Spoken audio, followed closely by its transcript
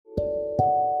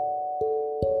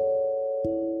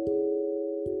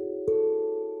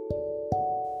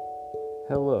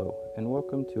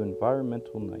welcome to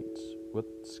Environmental Nights with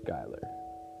Skylar.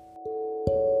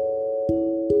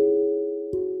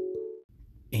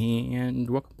 And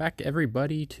welcome back,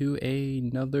 everybody, to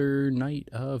another night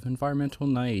of Environmental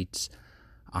Nights.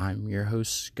 I'm your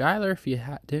host, Skylar, if you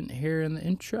didn't hear in the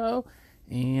intro,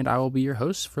 and I will be your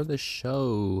host for the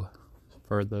show.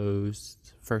 For those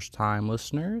first-time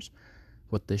listeners,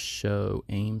 what this show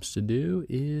aims to do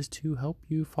is to help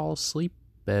you fall asleep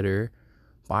better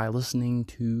by listening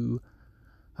to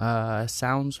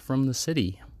sounds from the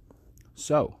city.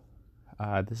 So,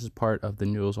 this is part of the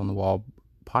Noodles on the Wall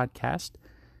podcast.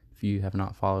 If you have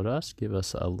not followed us, give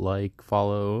us a like,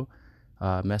 follow,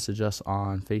 message us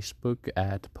on Facebook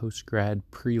at Postgrad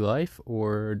Pre-Life,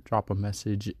 or drop a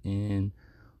message in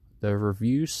the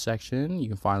reviews section. You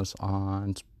can find us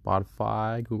on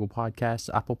Spotify, Google Podcasts,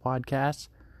 Apple Podcasts,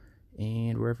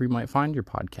 and wherever you might find your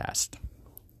podcast.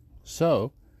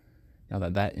 So, now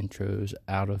that intro's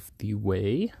out of the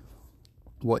way,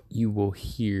 what you will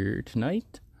hear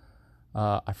tonight,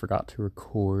 I forgot to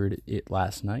record it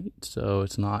last night, so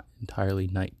it's not entirely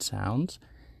night sounds.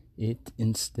 It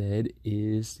instead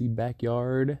is the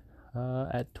backyard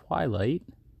at twilight.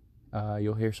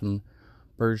 You'll hear some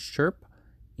birds chirp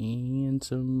and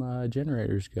some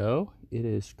generators go. It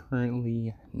is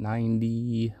currently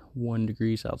 91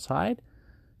 degrees outside,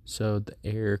 so the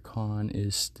air con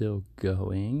is still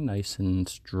going nice and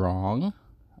strong.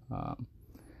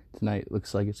 Tonight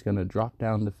looks like it's going to drop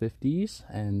down to 50s,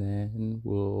 and then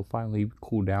we'll finally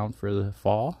cool down for the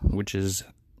fall, which is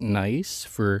nice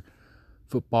for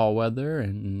football weather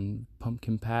and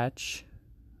pumpkin patch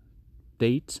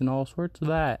dates and all sorts of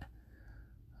that.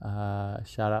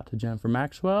 Shout out to Jennifer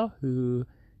Maxwell, who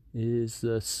is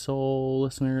the sole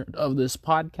listener of this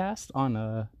podcast on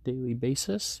a daily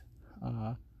basis.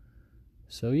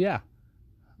 So yeah,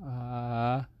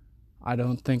 I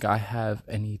don't think I have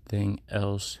anything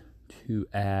else to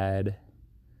add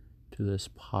to this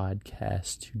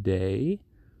podcast today.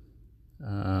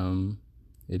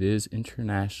 It is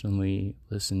internationally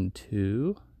listened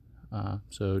to,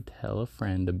 so tell a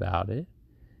friend about it.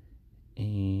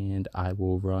 And I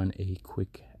will run a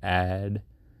quick ad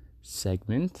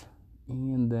segment,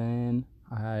 and then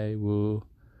I will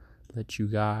let you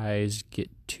guys get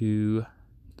to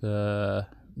the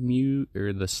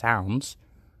the sounds.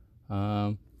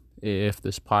 If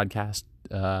this podcast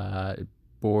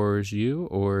bores you,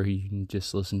 or you can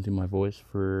just listen to my voice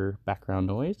for background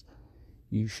noise,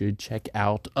 you should check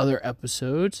out other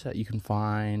episodes that you can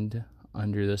find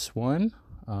under this one,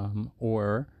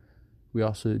 or we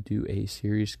also do a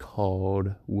series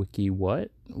called Wiki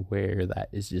What, where that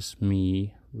is just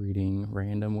me reading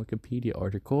random Wikipedia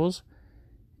articles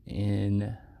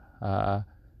and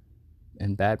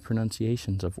bad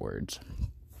pronunciations of words.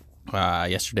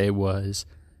 Yesterday was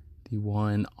the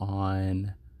one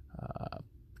on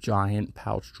giant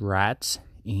pouched rats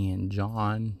and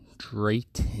John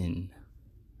Drayton.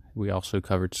 We also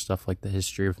covered stuff like the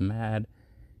history of MAD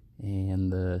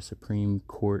and the Supreme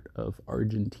Court of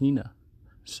Argentina.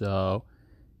 So,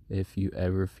 if you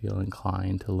ever feel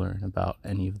inclined to learn about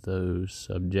any of those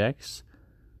subjects,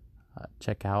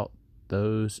 check out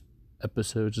those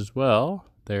episodes as well.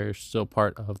 They're still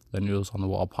part of the Noodles on the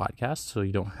Wall podcast, so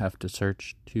you don't have to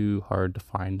search too hard to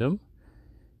find them.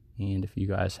 And if you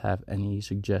guys have any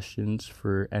suggestions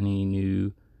for any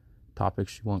new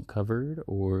topics you want covered,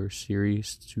 or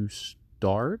series to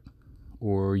start,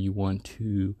 or you want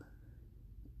to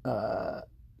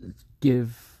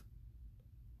give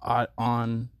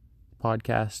on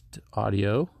podcast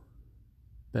audio,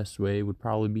 best way would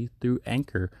probably be through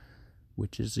Anchor,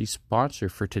 which is the sponsor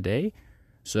for today.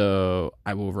 So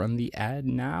I will run the ad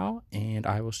now, and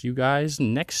I will see you guys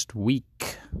next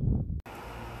week.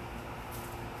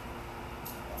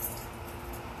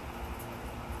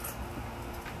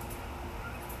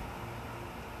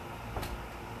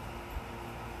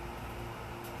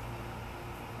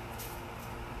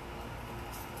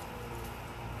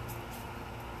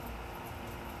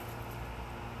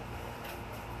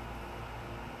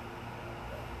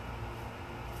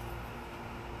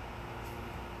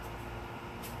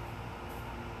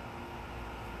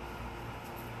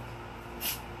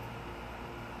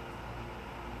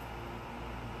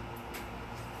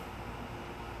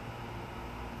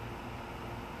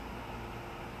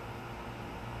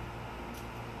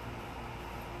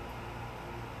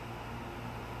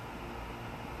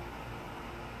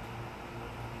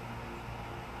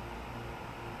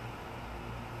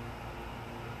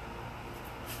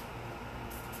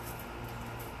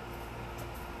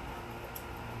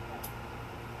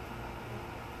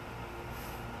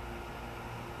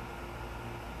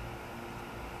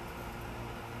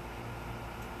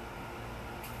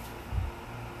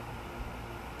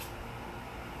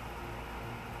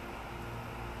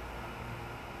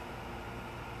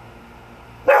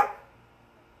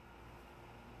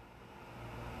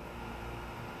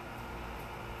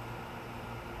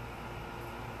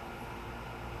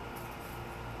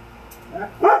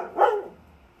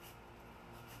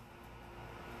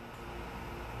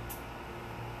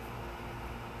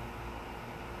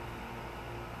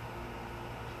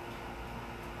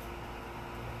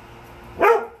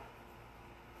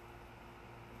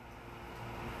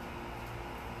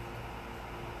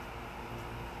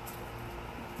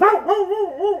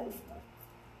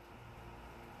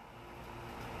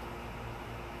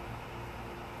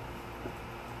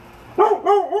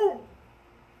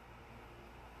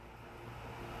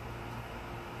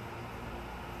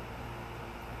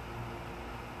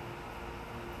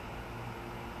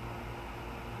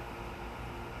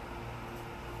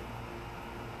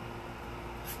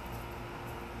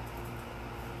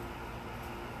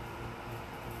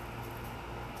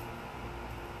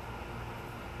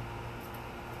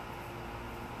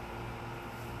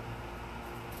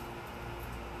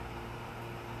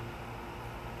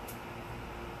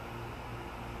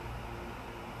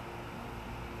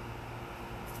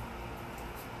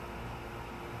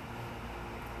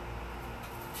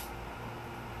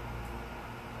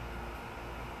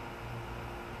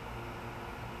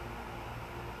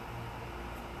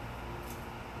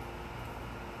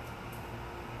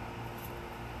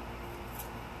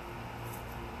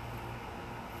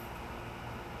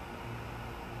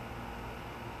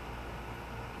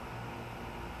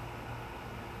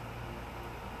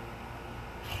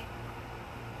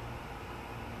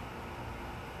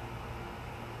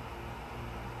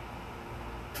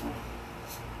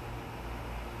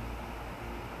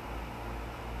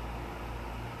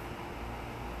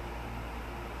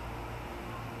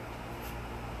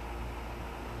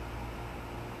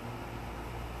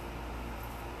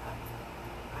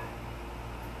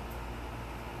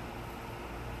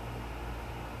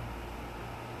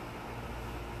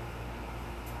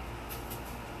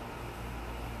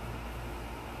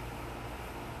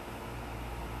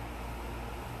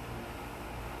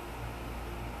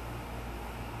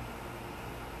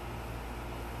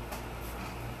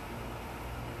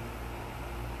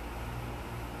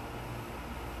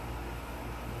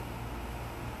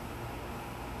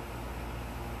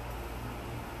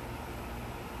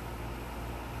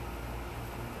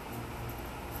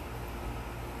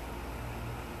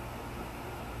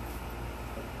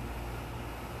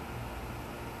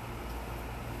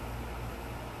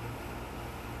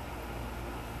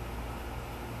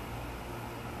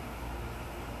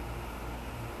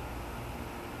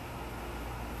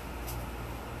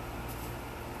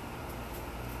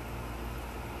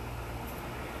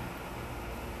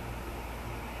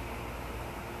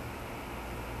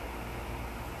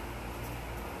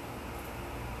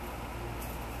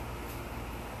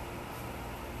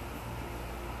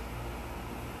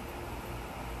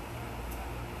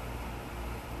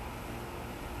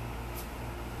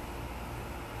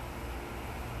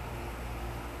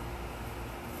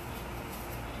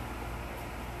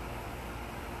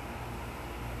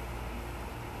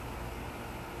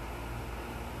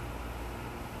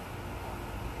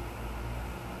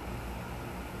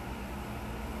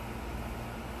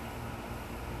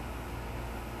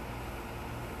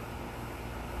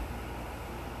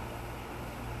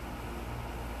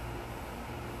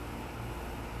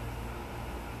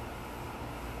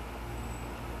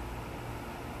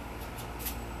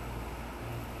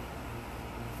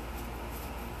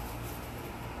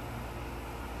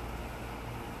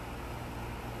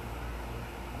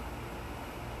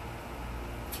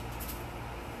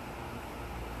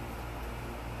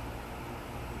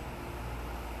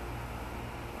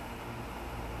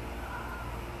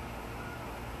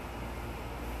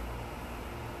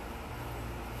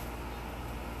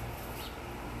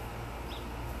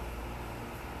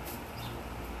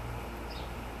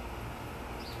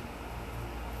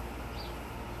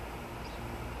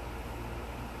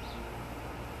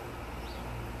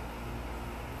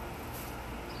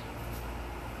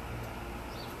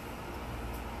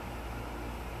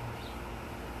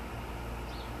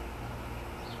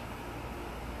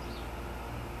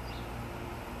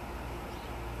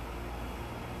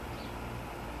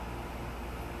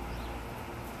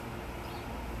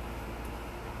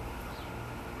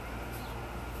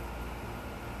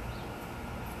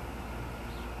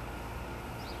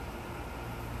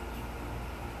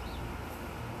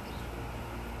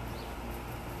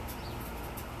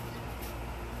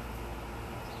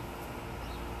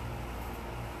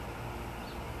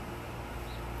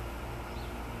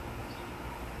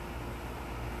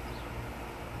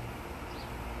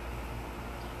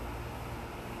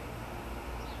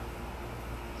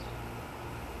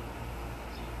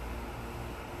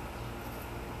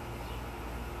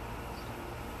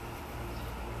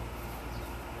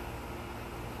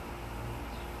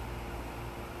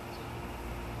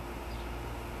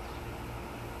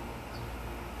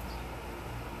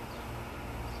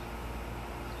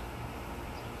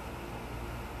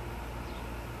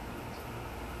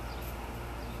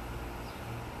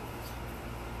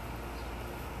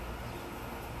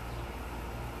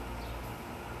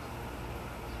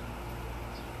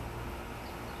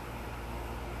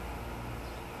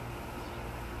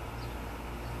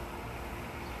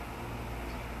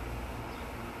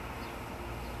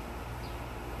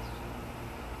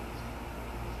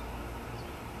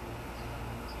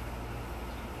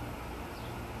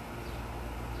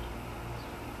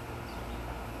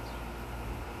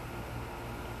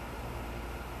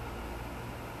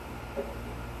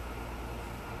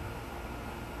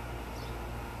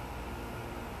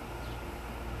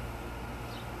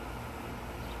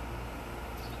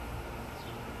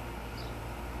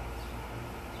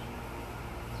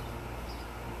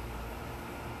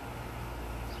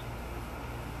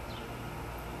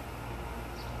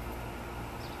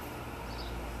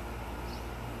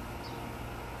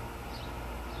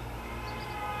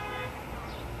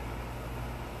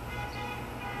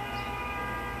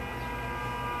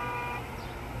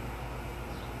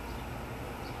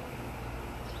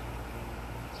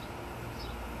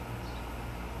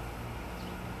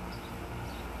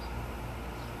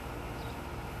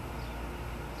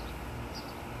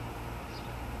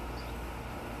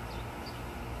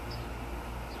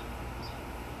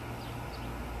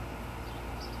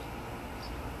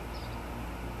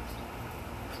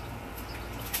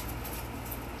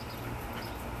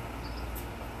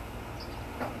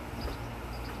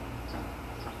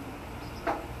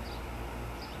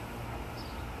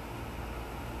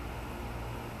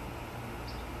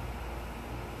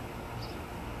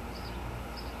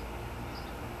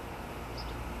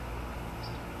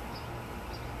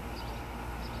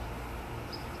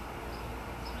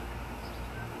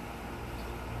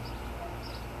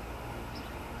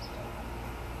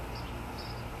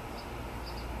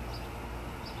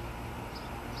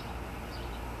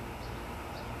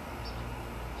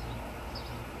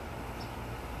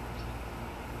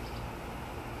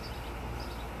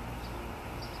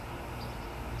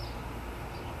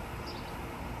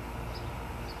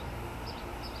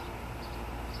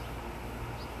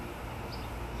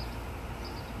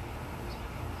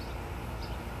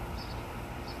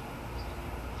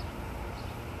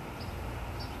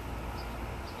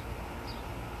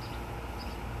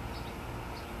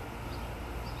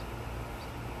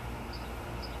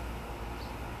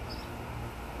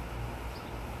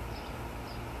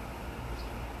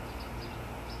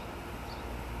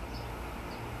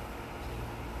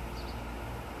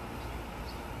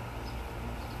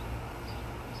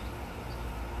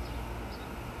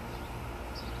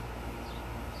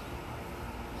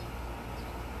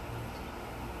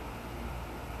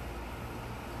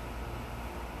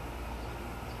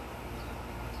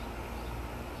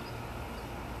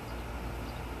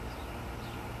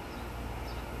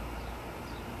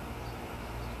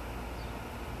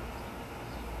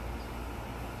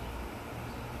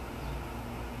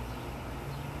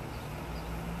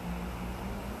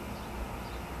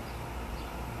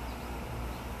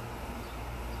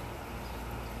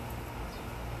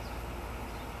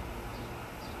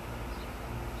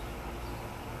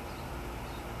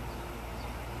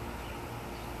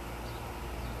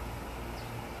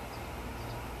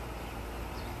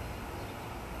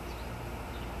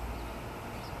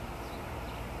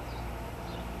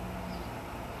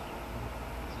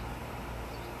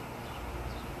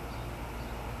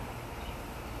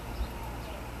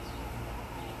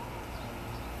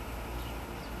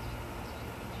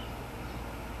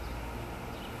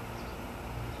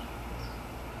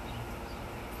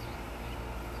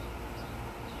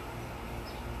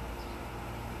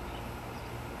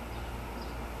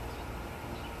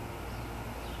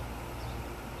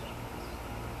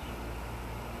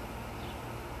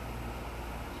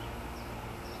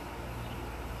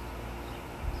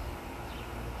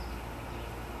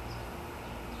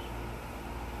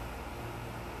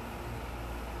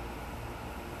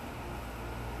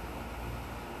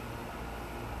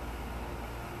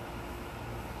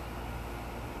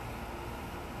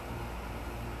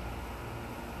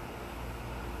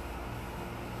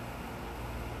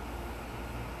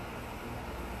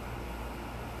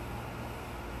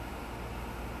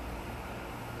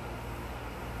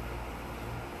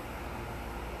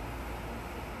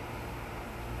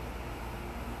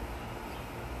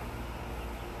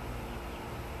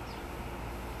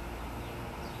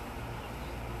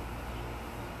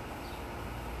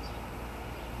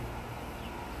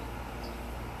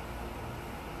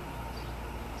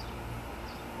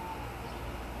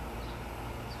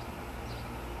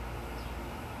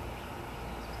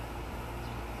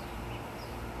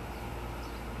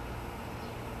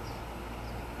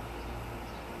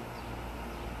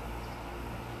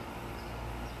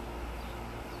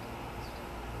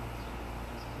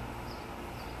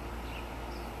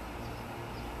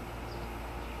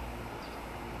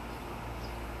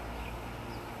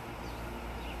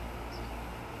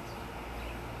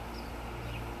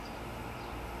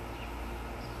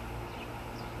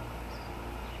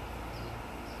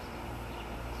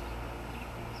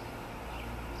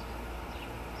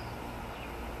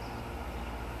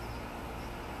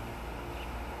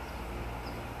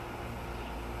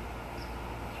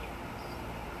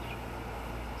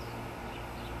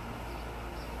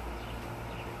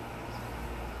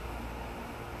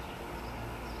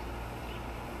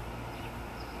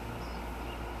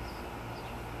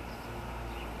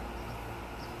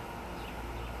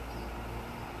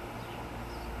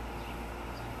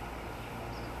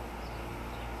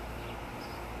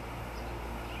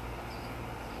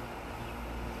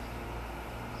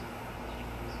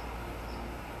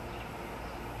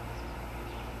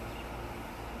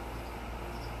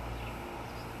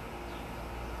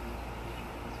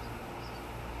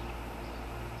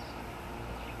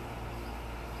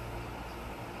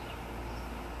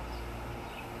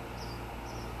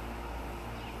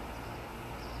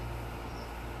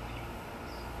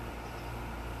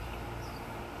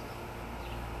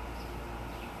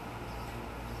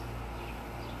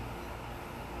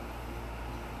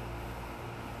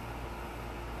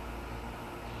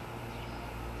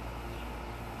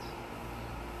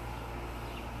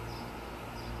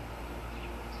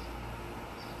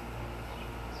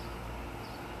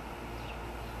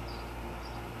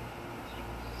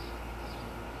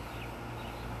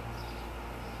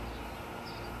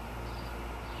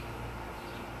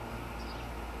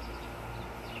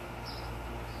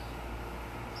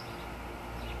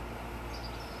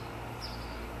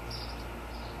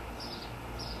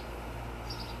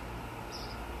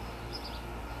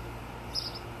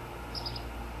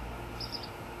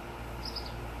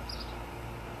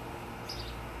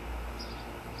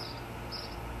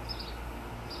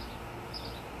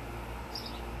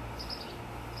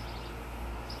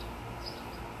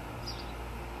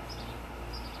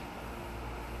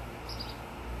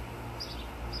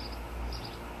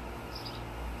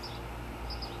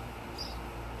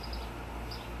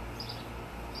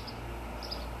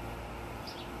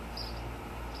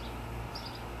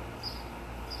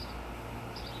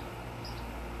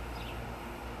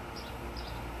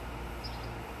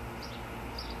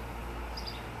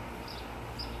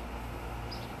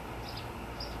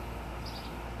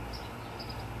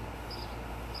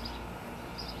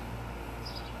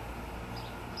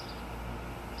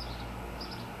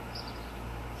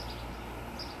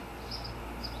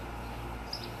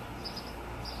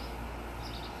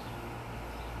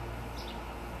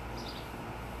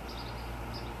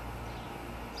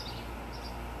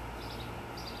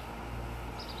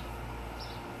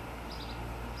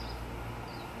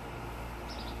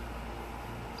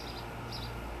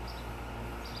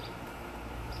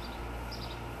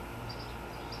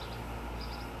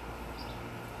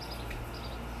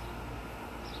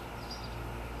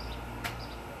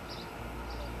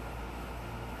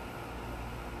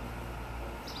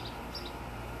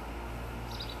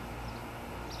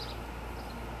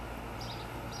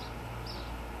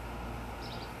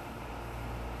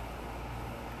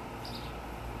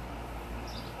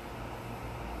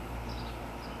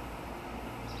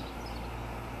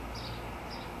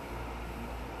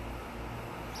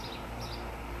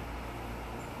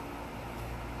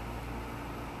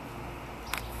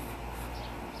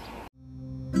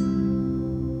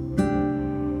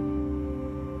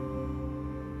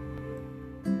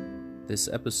 This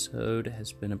episode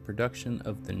has been a production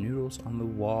of the Noodles on the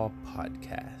Wall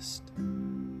podcast.